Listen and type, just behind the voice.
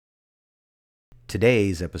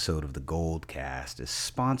Today's episode of the Goldcast is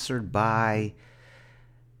sponsored by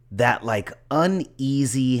that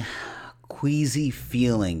uneasy, queasy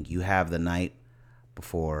feeling you have the night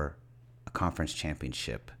before a conference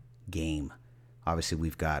championship game. Obviously,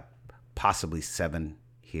 we've got possibly 7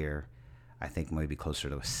 here. I think maybe closer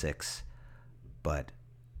to 6. But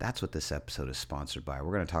that's what this episode is sponsored by.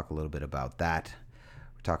 We're going to talk a little bit about that.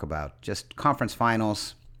 We'll talk about just conference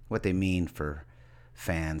finals, what they mean for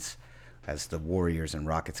fans as the Warriors and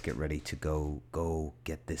Rockets get ready to go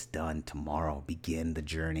get this done tomorrow, begin the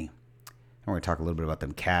journey. And we're going to talk a little bit about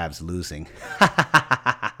them Cavs losing. An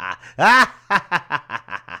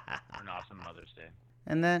awesome Mother's Day.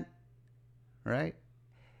 And then, right?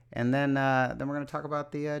 And then we're going to talk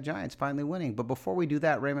about the Giants finally winning. But before we do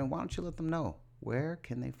that, Raymond, why don't you let them know, where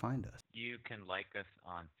can they find us? You can like us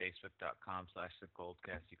on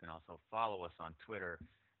Facebook.com/TheGoldcast. You can also follow us on Twitter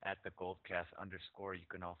 @TheGoldcast_. You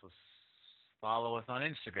can also follow us on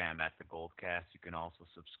Instagram @TheGoldcast. You can also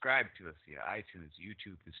subscribe to us via iTunes,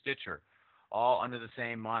 YouTube, and Stitcher, all under the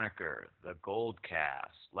same moniker, The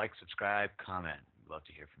Goldcast. Like, subscribe, comment. We'd love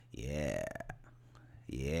to hear from you.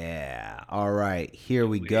 Yeah. All right, here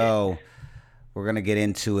we go. We're going to get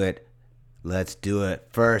into it. Let's do it.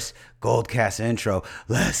 First, Goldcast intro.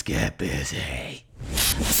 Let's get busy.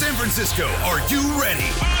 San Francisco, are you ready?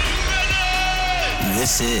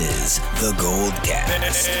 This is the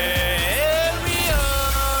Goldcast.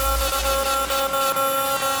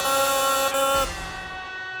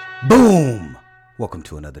 Boom! Welcome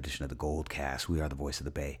to another edition of the Goldcast. We are the voice of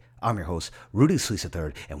the Bay. I'm your host, Rudy Sleesa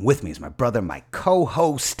III, and with me is my brother, my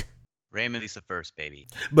co-host, Raymond Lisa first, baby.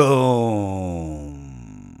 Boom!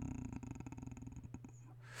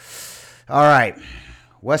 All right.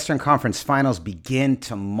 Western Conference Finals begin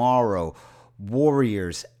tomorrow.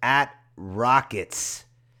 Warriors at Rockets.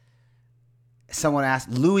 Someone asked,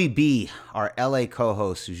 Louis B., our LA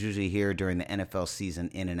co-host, who's usually here during the NFL season,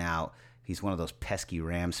 in and out. He's one of those pesky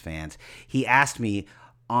Rams fans. He asked me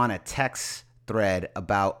on a text thread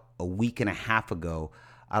about a week and a half ago,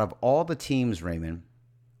 out of all the teams, Raymond,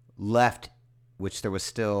 left, which there was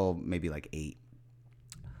still maybe 8,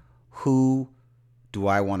 who do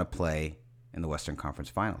I want to play in the Western Conference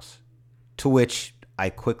Finals? To which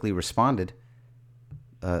I quickly responded,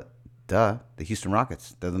 the Houston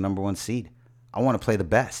Rockets. They're the number 1 seed. I want to play the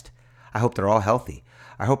best. I hope they're all healthy.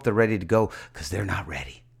 I hope they're ready to go, because they're not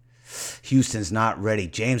ready. Houston's not ready.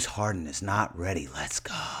 James Harden is not ready. Let's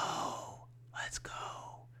go.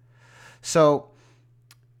 So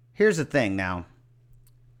here's the thing now.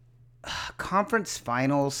 Conference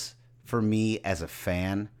finals, for me as a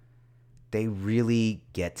fan, they really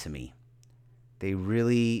get to me. They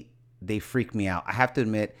freak me out. I have to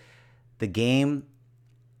admit, the game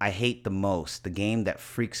I hate the most, the game that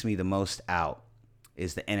freaks me the most out,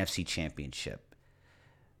 is the NFC Championship.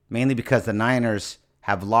 Mainly because the Niners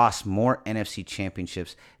have lost more NFC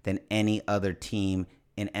championships than any other team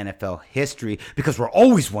in NFL history, because we're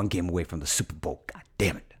always 1 game away from the Super Bowl. God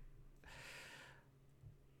damn it.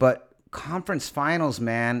 But conference finals,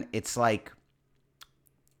 man, it's I'm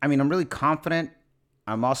really confident.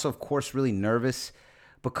 I'm also, of course, really nervous.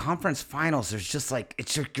 But conference finals, there's just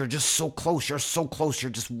you're just so close. You're so close. You're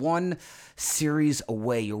just 1 series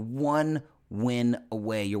away. You're 1 win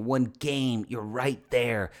away. You're 1 game. You're right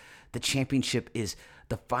there.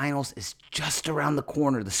 The finals is just around the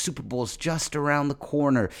corner. The Super Bowl is just around the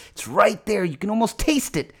corner. It's right there. You can almost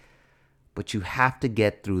taste it. But you have to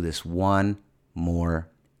get through this 1 more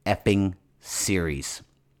effing series.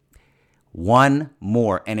 1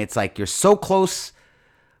 more. And it's you're so close,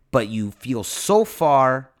 but you feel so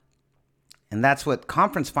far. And that's what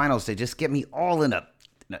conference finals, they just get me all in a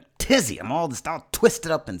tizzy. I'm all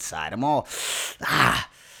twisted up inside.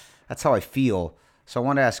 That's how I feel. So I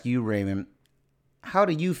want to ask you, Raymond, how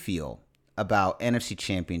do you feel about NFC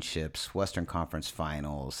championships, Western Conference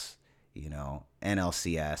Finals,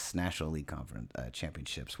 NLCS, National League Conference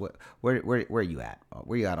championships? Where are you at?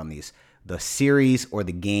 Where are you at on these? The series or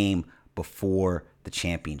the game before the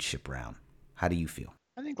championship round? How do you feel?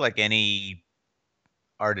 I think like any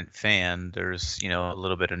ardent fan, there's, a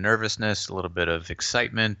little bit of nervousness, a little bit of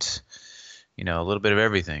excitement, a little bit of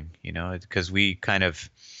everything, because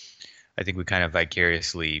I think we kind of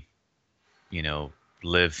vicariously,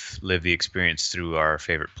 live the experience through our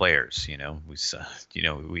favorite players. You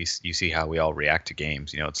see how we all react to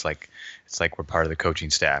games. It's like we're part of the coaching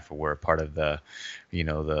staff, or we're a part of the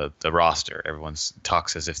roster. Everyone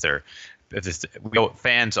talks as if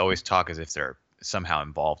fans always talk as if they're somehow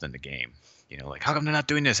involved in the game. How come they're not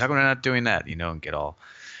doing this? How come they're not doing that? And get all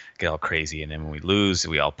crazy. And then when we lose,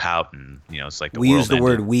 we all pout, and it's like we use the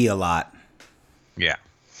word "we" a lot. Yeah.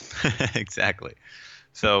 Exactly.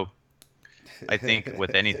 So I think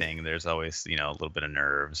with anything, there's always, a little bit of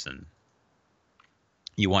nerves, and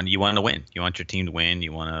you want to win. You want your team to win.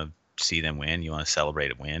 You want to see them win. You want to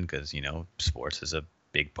celebrate a win because, sports is a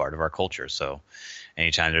big part of our culture. So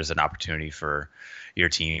anytime there's an opportunity for your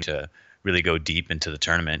team to really go deep into the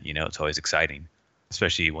tournament, it's always exciting,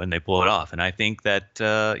 especially when they pull it off. And I think that,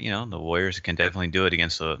 the Warriors can definitely do it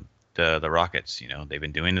against the Rockets. They've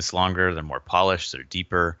been doing this longer. They're more polished. They're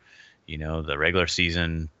deeper. The regular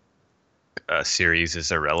season series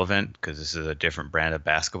is irrelevant because this is a different brand of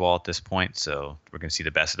basketball at this point. So we're going to see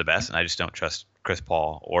the best of the best. And I just don't trust Chris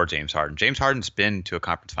Paul or James Harden. James Harden's been to a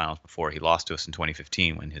conference finals before. He lost to us in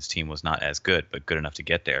 2015 when his team was not as good, but good enough to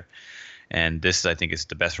get there. And this, I think, is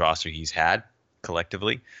the best roster he's had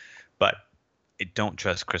collectively. But I don't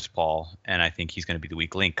trust Chris Paul, and I think he's going to be the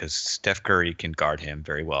weak link because Steph Curry can guard him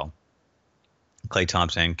very well. Klay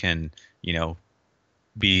Thompson can,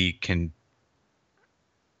 can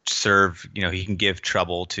serve, he can give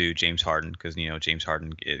trouble to James Harden because, James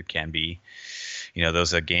Harden it can be, there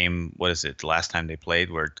was a game, what is it, the last time they played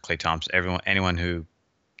where Klay Thompson,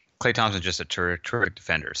 Klay Thompson's just a terrific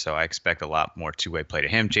defender, so I expect a lot more two-way play to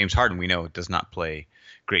him. James Harden, we know, does not play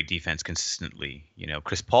great defense consistently.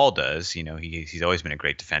 Chris Paul does. He's always been a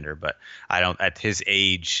great defender, but I don't, at his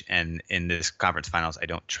age and in this conference finals, I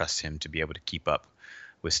don't trust him to be able to keep up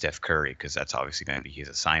with Steph Curry because that's obviously going to be his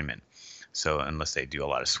assignment. So unless they do a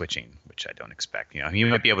lot of switching, which I don't expect, he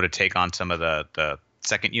might be able to take on some of the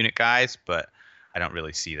second unit guys, but I don't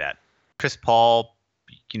really see that. Chris Paul,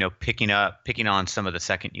 picking on some of the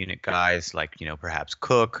second unit guys like, perhaps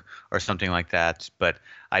Cook or something like that. But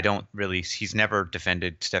I don't really, he's never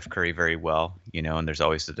defended Steph Curry very well, and there's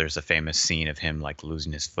a famous scene of him like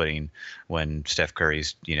losing his footing when Steph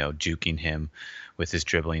Curry's, juking him with his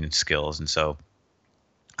dribbling and skills. And so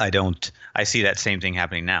I see that same thing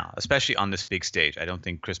happening now, especially on this big stage. I don't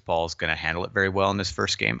think Chris Paul is going to handle it very well in this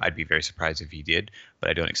first game. I'd be very surprised if he did, but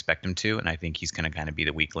I don't expect him to. And I think he's going to kind of be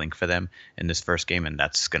the weak link for them in this first game. And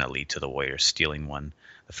that's going to lead to the Warriors stealing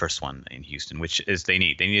the first one in Houston, which is they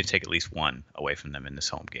need to take at least one away from them in this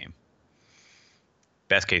home game.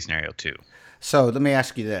 Best case scenario, two. So let me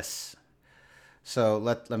ask you this.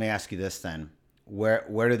 Let me ask you this then.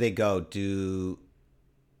 Where do they go? Do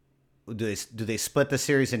they split the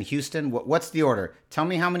series in Houston? What's the order? Tell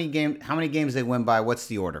me how many games they win by. What's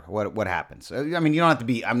the order? What happens? I mean, you don't have to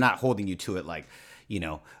be. I'm not holding you to it,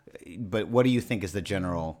 but what do you think is the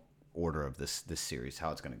general order of this series?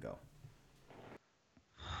 How it's going to go?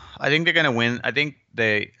 I think they're going to win. I think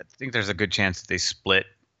there's a good chance that they split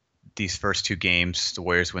these first two games. The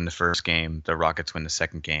Warriors win the first game. The Rockets win the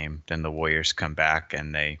second game. Then the Warriors come back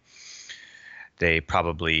and they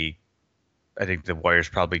probably. I think the Warriors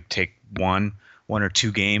probably take one or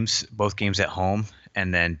two games, both games at home,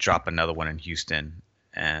 and then drop another one in Houston,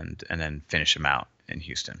 and then finish them out in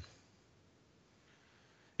Houston.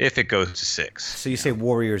 If it goes to 6. So you say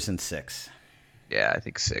Warriors in 6? Yeah, I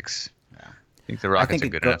think 6. Yeah. I think the Rockets are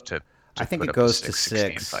good enough to I think put it up goes a to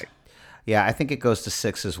 6. Fight. Yeah, I think it goes to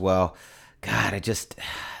 6 as well. God,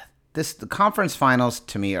 the conference finals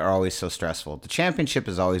to me are always so stressful. The championship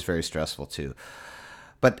is always very stressful too.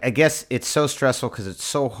 But I guess it's so stressful because it's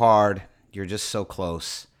so hard. You're just so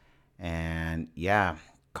close. And yeah,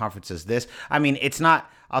 conferences this. I mean, it's not,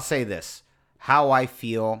 I'll say this. How I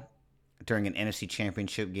feel during an NFC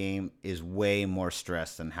championship game is way more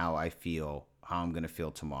stress than how I'm going to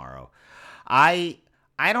feel tomorrow. I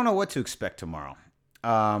don't know what to expect tomorrow.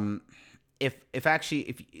 If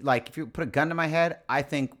you put a gun to my head, I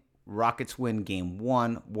think Rockets win game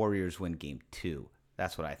 1, Warriors win game 2.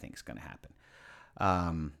 That's what I think is going to happen.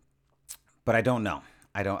 But I don't know.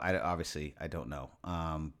 I don't know.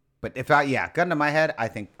 But gun to my head, I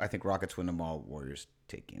think Rockets win them all. Warriors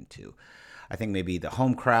take game 2. I think maybe the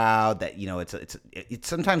home crowd that, it's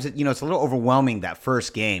sometimes, it's a little overwhelming that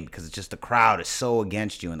first game because it's just the crowd is so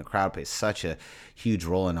against you and the crowd plays such a huge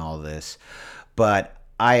role in all this. But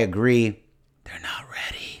I agree. They're not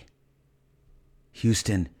ready.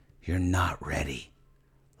 Houston, you're not ready.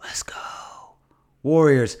 Let's go.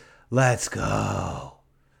 Warriors, let's go.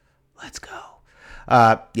 Let's go.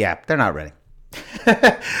 They're not ready.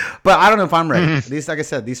 But I don't know if I'm ready. These, like I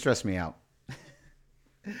said, these stress me out.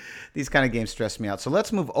 These kind of games stress me out. So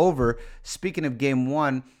let's move over. Speaking of game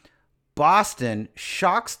 1, Boston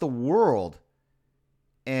shocks the world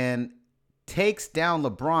and takes down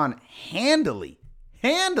LeBron handily.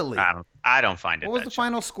 I don't find it. What was the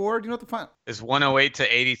final score? Do you know what the final? It's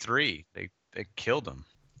 108-83. They killed them.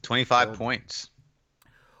 25 points.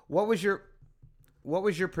 What was your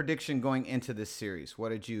prediction going into this series? What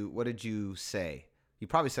did you say? You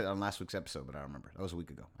probably said it on last week's episode, but I don't remember. That was a week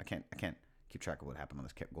ago. I can't keep track of what happened on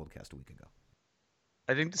this Goldcast a week ago.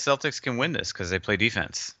 I think the Celtics can win this because they play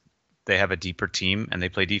defense. They have a deeper team and they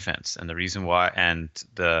play defense. And the reason why, and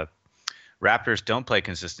the Raptors don't play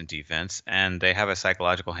consistent defense, and they have a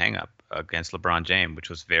psychological hangup against LeBron James, which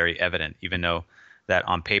was very evident, even though that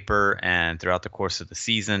on paper and throughout the course of the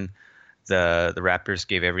season, the Raptors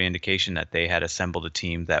gave every indication that they had assembled a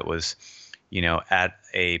team that was, at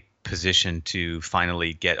a position to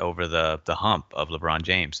finally get over the hump of LeBron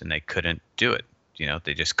James, and they couldn't do it.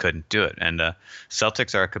 They just couldn't do it. And the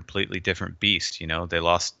Celtics are a completely different beast. They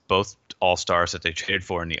lost both all-stars that they traded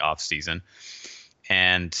for in the offseason,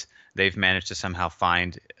 and they've managed to somehow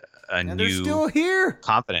find a new they're still here.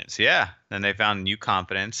 Confidence. Yeah. And they found new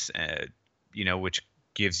confidence, which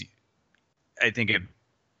gives, I think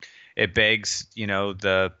it begs,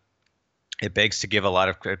 it begs to give a lot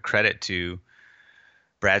of credit to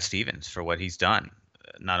Brad Stevens for what he's done,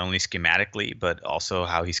 not only schematically, but also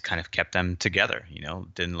how he's kind of kept them together.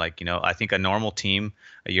 I think a normal team,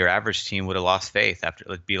 your average team would have lost faith after.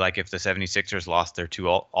 It'd be like if the 76ers lost their two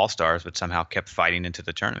all-stars, but somehow kept fighting into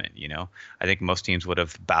the tournament. I think most teams would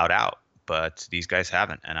have bowed out, but these guys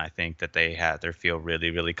haven't. And I think that they feel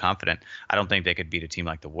really, really confident. I don't think they could beat a team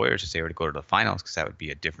like the Warriors if they were to go to the finals, because that would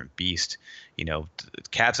be a different beast.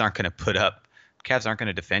 Cavs aren't going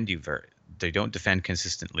to defend you they don't defend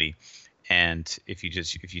consistently. And if you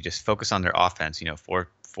just focus on their offense,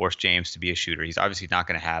 force James to be a shooter. He's obviously not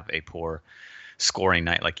going to have a poor scoring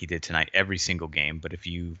night like he did tonight every single game. But if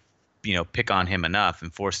you pick on him enough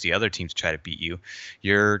and force the other team to try to beat you,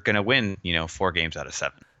 you're going to win 4 games out of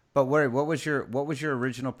 7. But what was your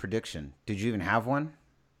original prediction? Did you even have one?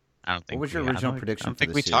 I don't think. What was your original prediction? I don't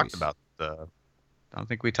think we talked about I don't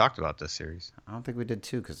think we talked about this series. I don't think we did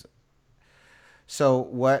too. So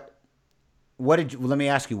what? Let me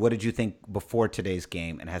ask you, what did you think before today's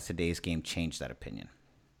game, and has today's game changed that opinion?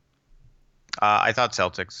 I thought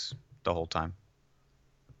Celtics the whole time.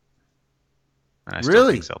 And I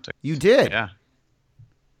still think Celtics. You did? Yeah.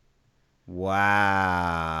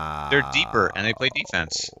 Wow. They're deeper and they play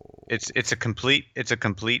defense. It's a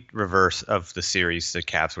complete reverse of the series the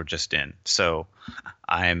Cavs were just in. So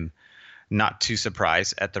I'm not too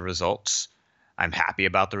surprised at the results. I'm happy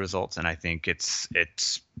about the results, and I think it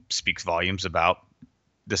speaks volumes about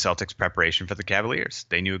the Celtics' preparation for the Cavaliers.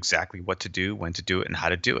 They knew exactly what to do, when to do it, and how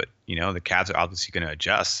to do it. The Cavs are obviously going to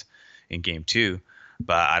adjust in Game 2,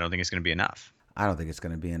 but I don't think it's going to be enough. I don't think it's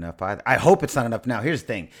going to be enough either. I hope it's not enough. Now, here's the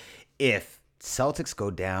thing. If Celtics go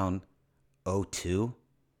down 0-2,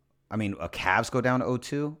 Cavs go down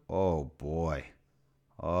 0-2, oh, boy.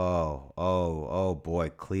 Oh, boy,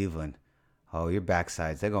 Cleveland. Oh, your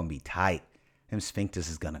backsides, they're going to be tight. Them sphincters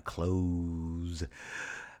is going to close.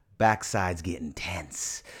 Backside's getting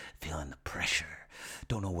tense. Feeling the pressure.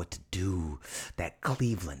 Don't know what to do. That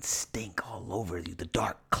Cleveland stink all over you. The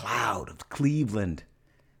dark cloud of Cleveland.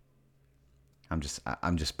 I'm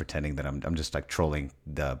just pretending that I'm just like trolling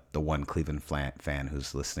the one Cleveland fan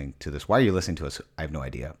who's listening to this. Why are you listening to us? I have no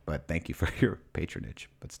idea. But thank you for your patronage.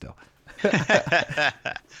 But still. I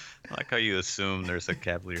like how you assume there's a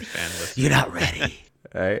Cavaliers fan listening. You're not ready.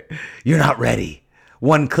 All right? You're not ready.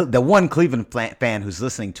 The one Cleveland fan who's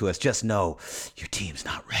listening to us, just know your team's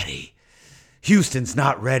not ready. Houston's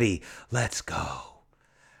not ready. Let's go.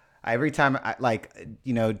 Every time,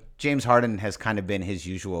 James Harden has kind of been his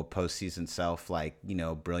usual postseason self,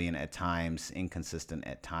 brilliant at times, inconsistent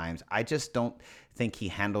at times. I just don't think he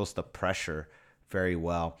handles the pressure very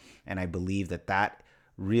well, and I believe that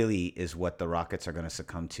really is what the Rockets are going to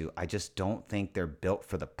succumb to. I just don't think they're built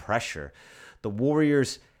for the pressure. The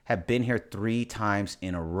Warriors have been here 3 times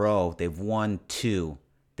in a row. They've won 2.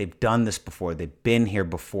 They've done this before. They've been here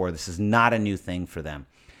before. This is not a new thing for them.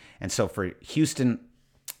 And so for Houston,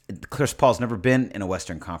 Chris Paul's never been in a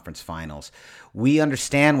Western Conference Finals. We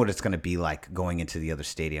understand what it's going to be like going into the other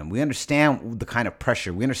stadium. We understand the kind of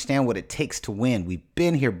pressure. We understand what it takes to win. We've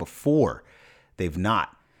been here before. They've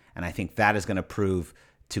not. And I think that is going to prove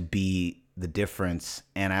to be the difference.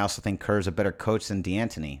 And I also think Kerr's a better coach than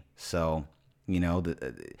D'Antoni. So,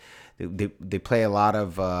 they play a lot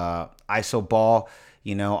of ISO ball.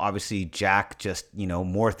 Obviously Jack just,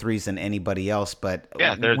 more threes than anybody else. But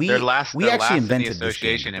yeah, they're last in the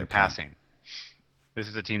association in passing. This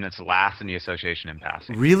is a team that's last in the association in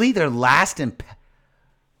passing. Really? They're last in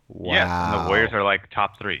Wow. Yes, and the Warriors are like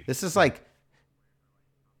top 3. This is like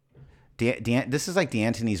this is like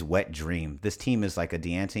D'Antoni's wet dream. This team is like a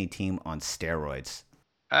D'Antoni team on steroids.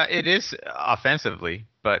 It is offensively,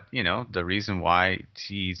 but the reason why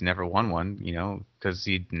he's never won one, because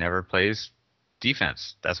he never plays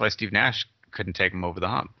defense. That's why Steve Nash couldn't take him over the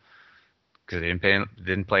hump, because they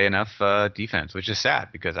didn't play enough defense, which is sad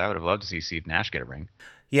because I would have loved to see Steve Nash get a ring.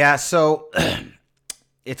 Yeah, so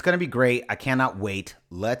it's going to be great. I cannot wait.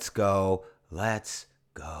 Let's go. Let's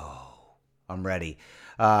go. I'm ready.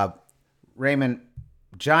 Raymond,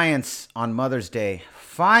 Giants on Mother's Day,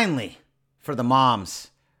 finally, for the moms.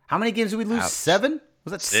 How many games did we lose? Ouch. 7?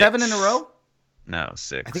 Was that 6. 7 in a row? No,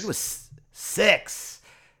 6. I think it was 6.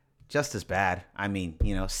 Just as bad. I mean,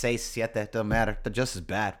 6, yet that doesn't matter. They're just as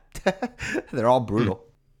bad. They're all brutal.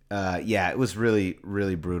 Yeah, it was really,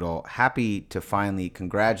 really brutal. Happy to finally,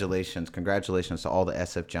 congratulations to all the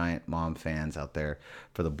SF Giant mom fans out there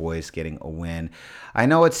for the boys getting a win. I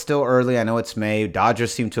know it's still early. I know it's May.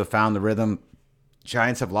 Dodgers seem to have found the rhythm.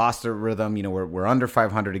 Giants have lost their rhythm. We're under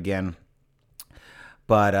 500 again.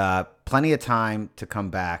 But plenty of time to come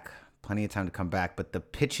back. But the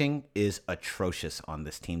pitching is atrocious on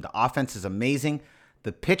this team. The offense is amazing.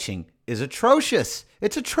 The pitching is atrocious.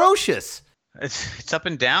 It's atrocious. It's up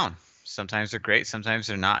and down. Sometimes they're great, sometimes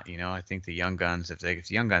they're not. I think the young guns, if the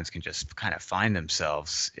young guns can just kind of find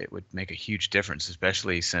themselves, it would make a huge difference,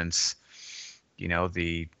 especially since, all of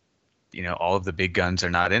the big guns are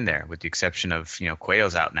not in there, with the exception of,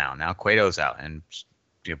 Cueto's out now. Now Cueto's out, and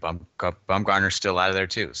Bumgarner's still out of there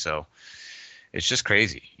too. So it's just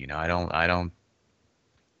crazy. I don't know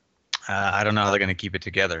how they're going to keep it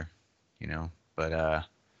together, but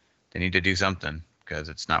they need to do something because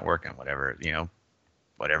it's not working.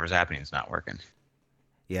 Whatever's happening is not working.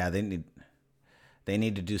 Yeah, they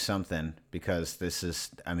need to do something because this is,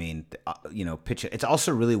 pitching. It's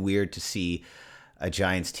also really weird to see a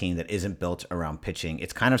Giants team that isn't built around pitching.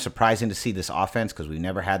 It's kind of surprising to see this offense because we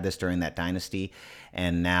never had this during that dynasty,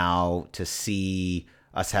 and now to see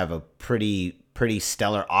us have a pretty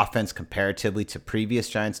stellar offense comparatively to previous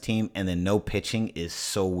Giants team, and then no pitching is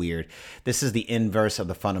so weird. This is the inverse of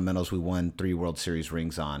the fundamentals we won 3 World Series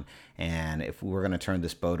rings on, and if we're going to turn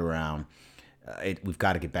this boat around, we've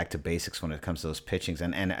got to get back to basics when it comes to those pitchings.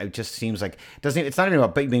 And it just seems like it's not even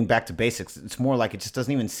about being back to basics. It's more like it just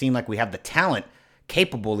doesn't even seem like we have the talent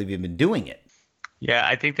capable of even doing it. Yeah,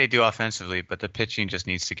 I think they do offensively, but the pitching just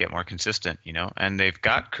needs to get more consistent, and they've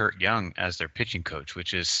got Kurt Young as their pitching coach,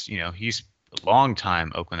 which is, he's a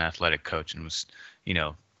long-time Oakland Athletic coach and was,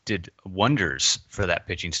 did wonders for that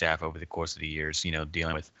pitching staff over the course of the years,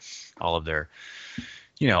 dealing with all of their,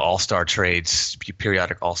 all-star trades,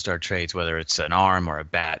 periodic all-star trades, whether it's an arm or a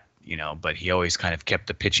bat, but he always kind of kept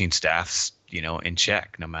the pitching staffs, in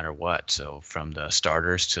check no matter what. So from the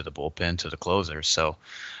starters to the bullpen to the closers. So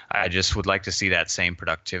I just would like to see that same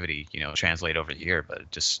productivity, translate over here, but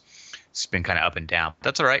it's been kind of up and down.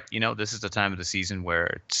 That's all right. This is the time of the season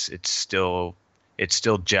where it's still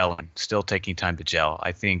gelling, still taking time to gel.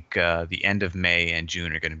 I think the end of May and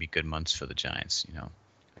June are going to be good months for the Giants.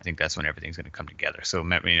 I think that's when everything's going to come together. So,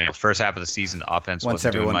 first half of the season, the offense once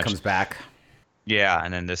wasn't doing everyone much. comes back. Yeah,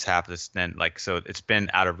 and then so it's been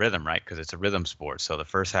out of rhythm, right? Because it's a rhythm sport. So the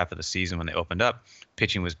first half of the season when they opened up,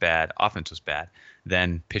 pitching was bad, offense was bad.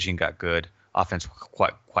 Then pitching got good, offense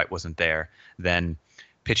quite wasn't there. Then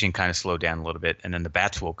pitching kind of slowed down a little bit, and then the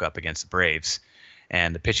bats woke up against the Braves,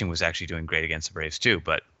 and the pitching was actually doing great against the Braves too.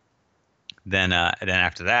 But then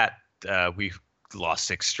after that, we lost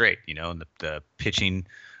 6 straight, and the pitching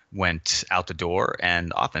went out the door, and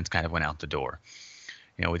the offense kind of went out the door.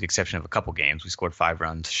 With the exception of a couple games, we scored 5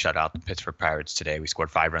 runs, shut out the Pittsburgh Pirates today. We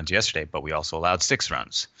scored 5 runs yesterday, but we also allowed 6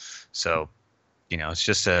 runs. So, it's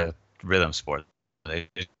just a rhythm sport. They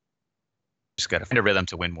just got to find a rhythm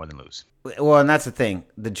to win more than lose. Well, and that's the thing.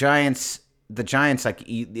 The Giants, like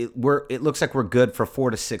it looks like we're good for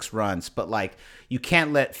 4 to 6 runs, but like you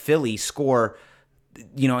can't let Philly score,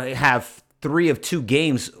 have 3 of 2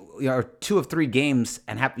 games or 2 of 3 games,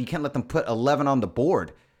 and you can't let them put 11 on the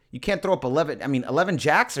board. You can't throw up 11. 11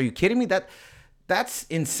 jacks. Are you kidding me? That's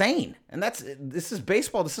insane. And this is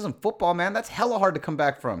baseball. This isn't football, man. That's hella hard to come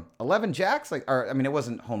back from. 11 jacks, it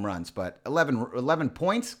wasn't home runs, but 11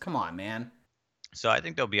 points. Come on, man. So I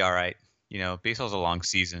think they'll be all right. Baseball's a long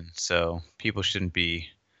season, so people shouldn't be,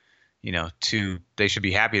 they should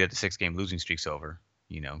be happy that the 6-game losing streak's over.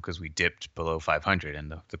 Because we dipped below 500,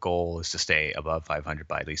 and the goal is to stay above 500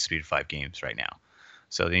 by at least 3 to 5 games right now.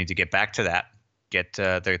 So they need to get back to that.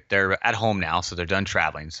 They're at home now, so they're done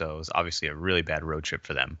traveling. So it was obviously a really bad road trip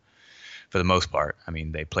for them, for the most part.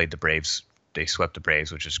 They played the Braves, they swept the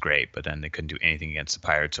Braves, which is great, but then they couldn't do anything against the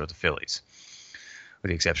Pirates or the Phillies, with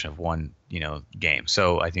the exception of one, game.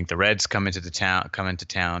 So I think the Reds come into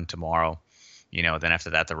town tomorrow. Then after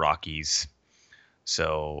that the Rockies.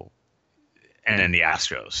 So, and then the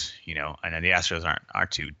Astros. And then the Astros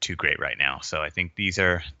aren't too great right now. So I think these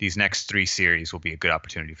next 3 series will be a good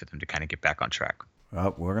opportunity for them to kind of get back on track.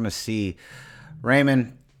 Well, we're going to see.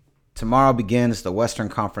 Raymond, tomorrow begins the Western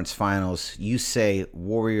Conference Finals. You say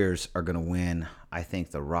Warriors are going to win. I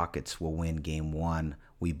think the Rockets will win game 1.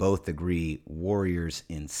 We both agree Warriors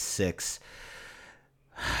in 6.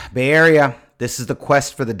 Bay Area, this is the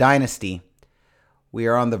quest for the dynasty. We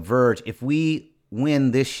are on the verge. If we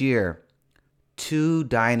win this year, 2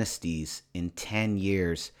 dynasties in 10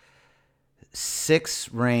 years, 6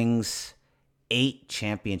 rings, 8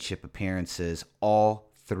 championship appearances,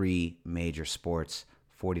 all 3 major sports.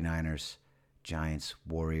 49ers, Giants,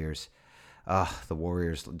 Warriors. The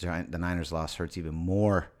Warriors, the Niners loss hurts even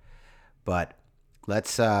more. But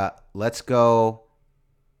let's go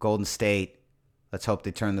Golden State. Let's hope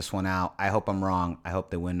they turn this one out. I hope I'm wrong. I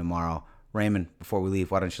hope they win tomorrow. Raymond, before we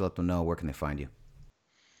leave, why don't you let them know where can they find you?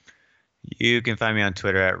 You can find me on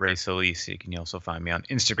Twitter at Ray Solis. You can also find me on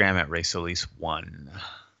Instagram at RaySolis1.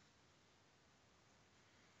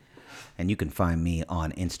 And you can find me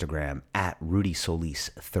on Instagram at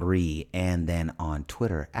RudySolis3 and then on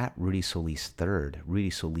Twitter at RudySolis3rd,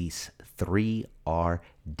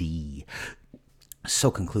 RudySolis3RD.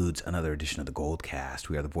 So concludes another edition of the Gold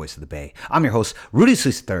Cast. We are the voice of the Bay. I'm your host, Rudy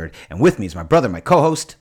Solis III, and with me is my brother, my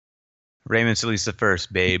co-host, Raymond Solis the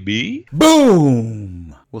First, baby.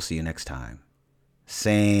 Boom! We'll see you next time.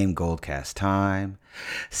 Same Goldcast time,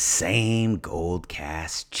 same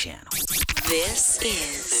Goldcast channel. This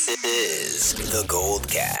is the Gold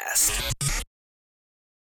Cast.